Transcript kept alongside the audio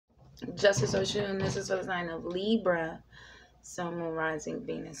Justice Ocean, this is for the sign of Libra. Sun, Moon, Rising,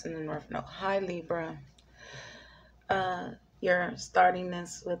 Venus in the North Node. Hi, Libra. You're starting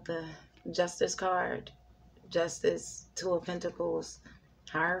this with the Justice card. Justice, Two of Pentacles,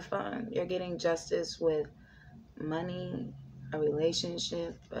 Hierophant. You're getting justice with money, a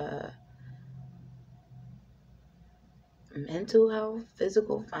relationship, mental health,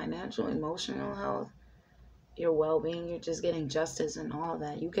 physical, financial, emotional health, your well-being. You're just getting justice and all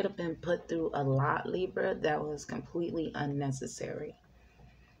that. You could have been put through a lot, Libra, that was completely unnecessary,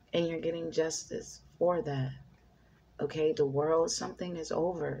 and you're getting justice for that. Okay, the world, something is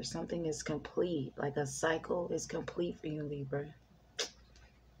over, something is complete, like a cycle is complete for you, Libra.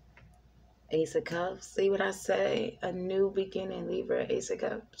 Ace of Cups, see what I say? A new beginning, Libra. Ace of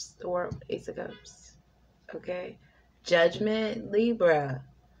Cups, the world, Ace of Cups. Okay, Judgment, Libra.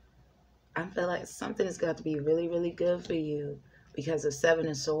 I feel like something has got to be really, really good for you because of Seven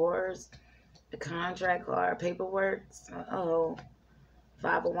of Swords, the contract card, paperwork. Oh,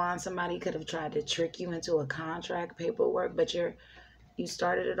 Five of Wands. Somebody could have tried to trick you into a contract, paperwork, but you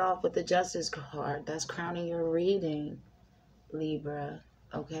started it off with the Justice card. That's crowning your reading, Libra.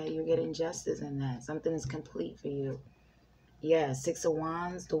 Okay, you're getting justice in that. Something is complete for you. Yeah, Six of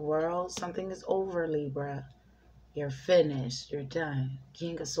Wands, the world. Something is over, Libra. You're finished. You're done.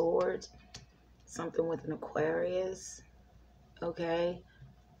 King of Swords. Something with an Aquarius. Okay,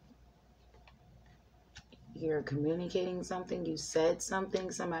 you're communicating something. You said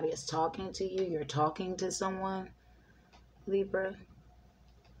something. Somebody is talking to you. You're talking to someone, Libra.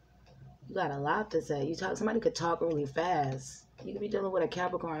 You got a lot to say. Somebody could talk really fast. You could be dealing with a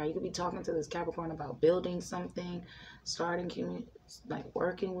Capricorn, or you could be talking to this Capricorn about building something, starting like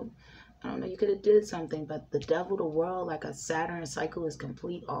working with, I don't know, you could have did something, but the devil, the world, like a Saturn cycle is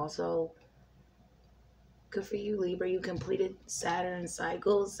complete also. Good for you, Libra. You completed Saturn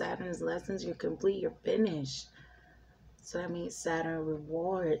cycles, Saturn's lessons. You're complete. You're finished. So that means Saturn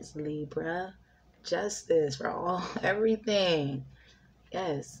rewards, Libra. Justice for all, everything.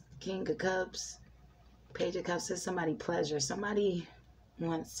 Yes. King of Cups. Page of Cups is somebody pleasure. Somebody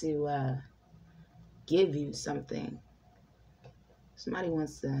wants to give you something. Somebody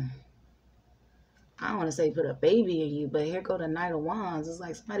wants to, I don't want to say put a baby in you, but here go the Knight of Wands. It's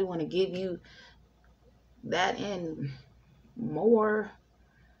like somebody want to give you that and more.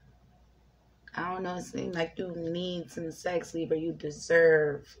 I don't know. It seems like you need some sex, Libra. You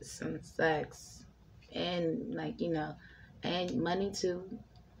deserve some sex. And like, and money too.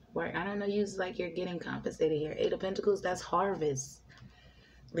 Work. I don't know. Use like you're getting compensated here. Eight of Pentacles, that's harvest.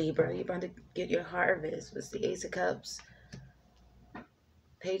 Libra, you're about to get your harvest. What's the Ace of Cups?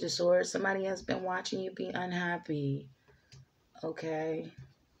 Page of Swords. Somebody has been watching you be unhappy. Okay.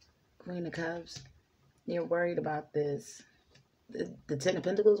 Queen of Cups. You're worried about this. The Ten of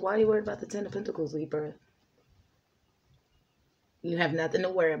Pentacles. Why are you worried about the Ten of Pentacles, Libra? You have nothing to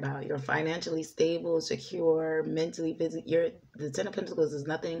worry about. You're financially stable, secure, mentally busy. The Ten of Pentacles is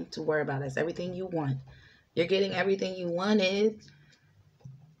nothing to worry about. It's everything you want. You're getting everything you wanted.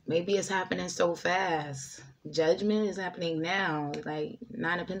 Maybe it's happening so fast. Judgment is happening now. Like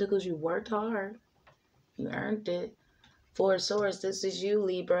Nine of Pentacles, you worked hard. You earned it. Four of Swords, this is you,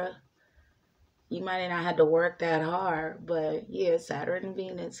 Libra. You might not have to work that hard, but yeah, Saturn and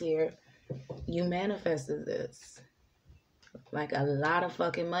Venus here. You manifested this. Like a lot of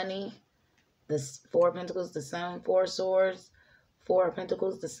fucking money. The Four of Pentacles, the Sun, Four of Swords, Four of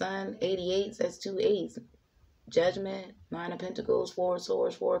Pentacles, the Sun, 88, that's two eights. Judgment, Nine of Pentacles, Four of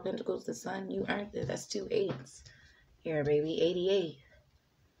Swords, Four of Pentacles, the Sun, you earned it. That's two eights. Here, baby, 88.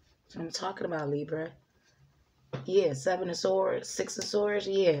 That's what I'm talking about, Libra. Yeah, Seven of Swords, Six of Swords,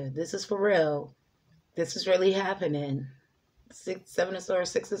 yeah, this is for real. This is really happening. Seven of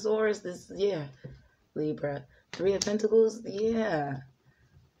Swords, Six of Swords, this, yeah, Libra. Three of Pentacles, yeah.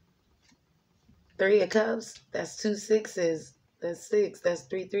 Three of Cups, that's two sixes. That's six. That's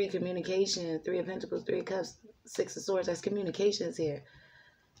 3-3 communication. Three of Pentacles, Three of Cups, Six of Swords. That's communications here.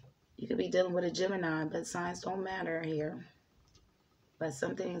 You could be dealing with a Gemini, but signs don't matter here. But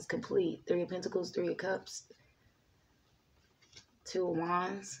something is complete. Three of Pentacles, Three of Cups, Two of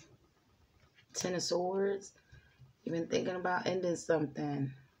Wands, Ten of Swords. You've been thinking about ending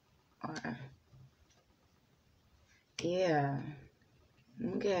something. Or, yeah.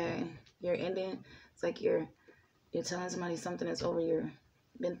 Okay. You're ending. It's like you're telling somebody something that's over. You've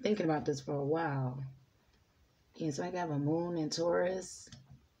been thinking about this for a while. Yeah, so I have a moon in Taurus.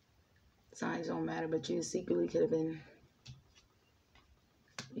 Signs don't matter, but you secretly could have been,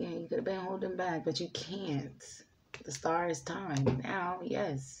 yeah, you could have been holding back, but you can't. The star is time. Now,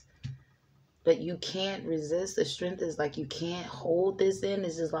 yes. but you can't resist. The strength is like you can't hold this in.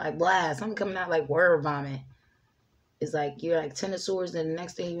 It's just like blast. I'm coming out like word vomit. It's like you're like 10 of swords, and the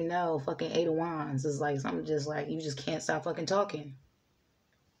next thing you know, fucking 8 of wands. It's like something just like you just can't stop fucking talking.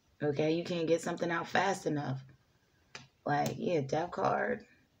 Okay, you can't get something out fast enough. Like, yeah, death card,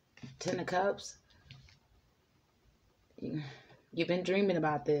 10 of cups. You've been dreaming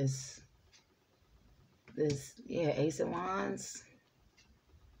about this. Yeah, Ace of wands.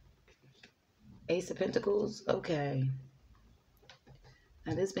 Ace of pentacles. Okay.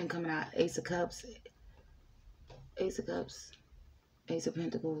 Now this been coming out. Ace of cups. Ace of cups. Ace of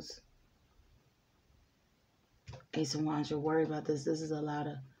pentacles. Ace of wands. You're worried about this. This is a lot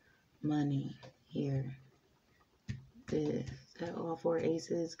of money here. That all 4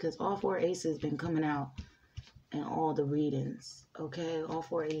 aces, because all 4 aces been coming out in all the readings. Okay, all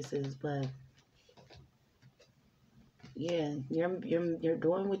 4 aces, but yeah, you're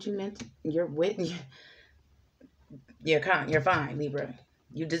doing what you meant to, you're fine, Libra.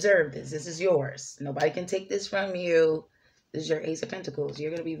 You deserve this. This is yours. Nobody can take this from you. This is your Ace of Pentacles.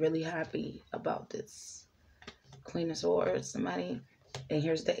 You're gonna be really happy about this. Queen of Swords, somebody. And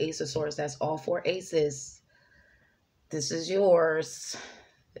here's the Ace of Swords. That's all 4 aces. This is yours.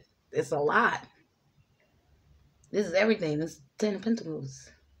 It's a lot. This is everything. This is 10 of Pentacles.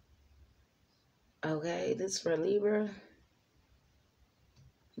 Okay, this is for Libra.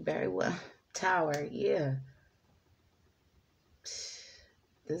 Very well. Tower, yeah.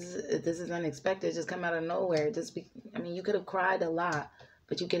 This is unexpected. Just come out of nowhere. I mean, you could have cried a lot,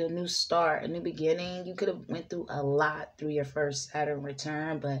 but you get a new start, a new beginning. You could have went through a lot through your first Saturn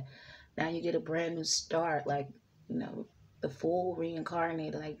return, but now you get a brand new start. Like, you know, the Fool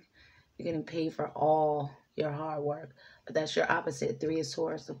reincarnated. Like, you're getting paid for all your hard work. But that's your opposite. 3 of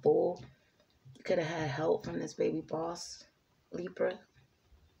Swords, the Fool. You could have had help from this baby boss, Libra.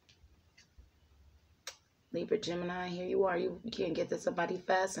 Libra, Gemini, here you are. You can't get to somebody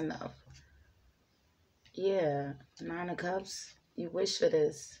fast enough. Yeah, 9 of Cups. You wish for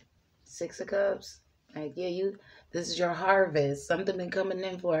this. 6 of Cups. Like, yeah, this is your harvest. Something been coming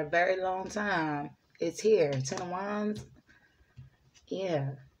in for a very long time. It's here. 10 of Wands. Yeah.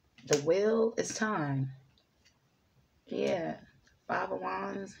 The will, it's time. Yeah. 5 of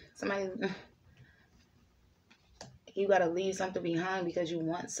Wands. Somebody... You got to leave something behind because you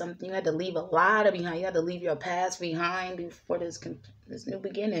want something. You had to leave a lot of behind. You had to leave your past behind before this new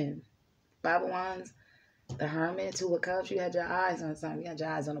beginning. 5 of Wands, the Hermit, 2 of Cups. You had your eyes on something. You had your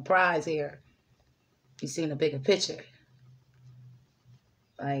eyes on a prize here. You seen a bigger picture.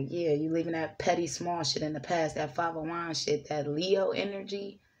 Like, yeah, you leaving that petty, small shit in the past. That 5 of Wands shit, that Leo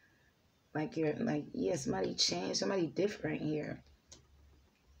energy. Like, you're like, yeah, somebody changed. Somebody different here.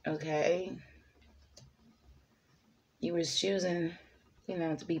 Okay. You was choosing, you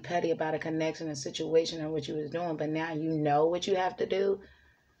know, to be petty about a connection, a situation, or what you was doing, but now you know what you have to do.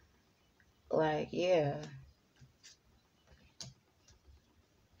 Like, yeah.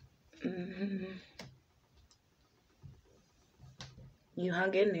 You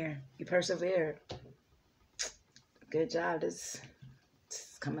hung in there. You persevered. Good job. This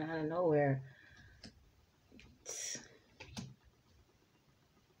is coming out of nowhere.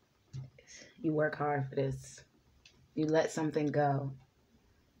 You work hard for this. You let something go,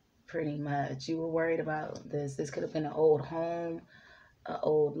 pretty much. You were worried about this. This could have been an old home, an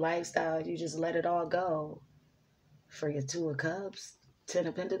old lifestyle. You just let it all go for your 2 of Cups, 10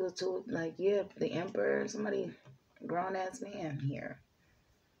 of Pentacles, 2, like, yeah, the Emperor, somebody grown-ass man here,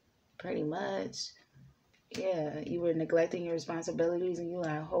 pretty much. Yeah, you were neglecting your responsibilities, and you were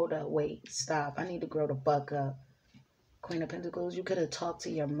like, hold up, wait, stop. I need to grow the fuck up. Queen of Pentacles, you could have talked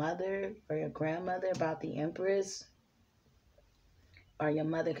to your mother or your grandmother about the Empress. Or your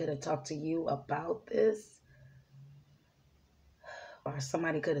mother could have talked to you about this. Or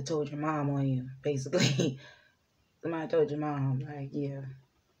somebody could have told your mom on you, basically. Somebody told your mom, like,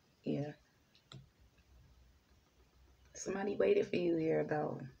 yeah. Somebody waited for you here,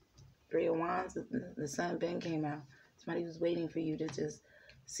 though. 3 of Wands, the Sun Ben came out. Somebody was waiting for you to just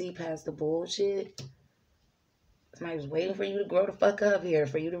see past the bullshit. Somebody was waiting for you to grow the fuck up here,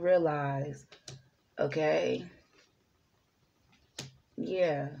 for you to realize. Okay?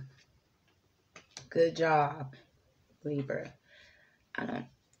 Yeah. Good job, Libra.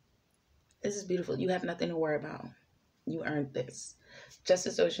 This is beautiful. You have nothing to worry about. You earned this.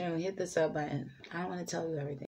 Justice Ocean, hit the sub button. I don't want to tell you everything.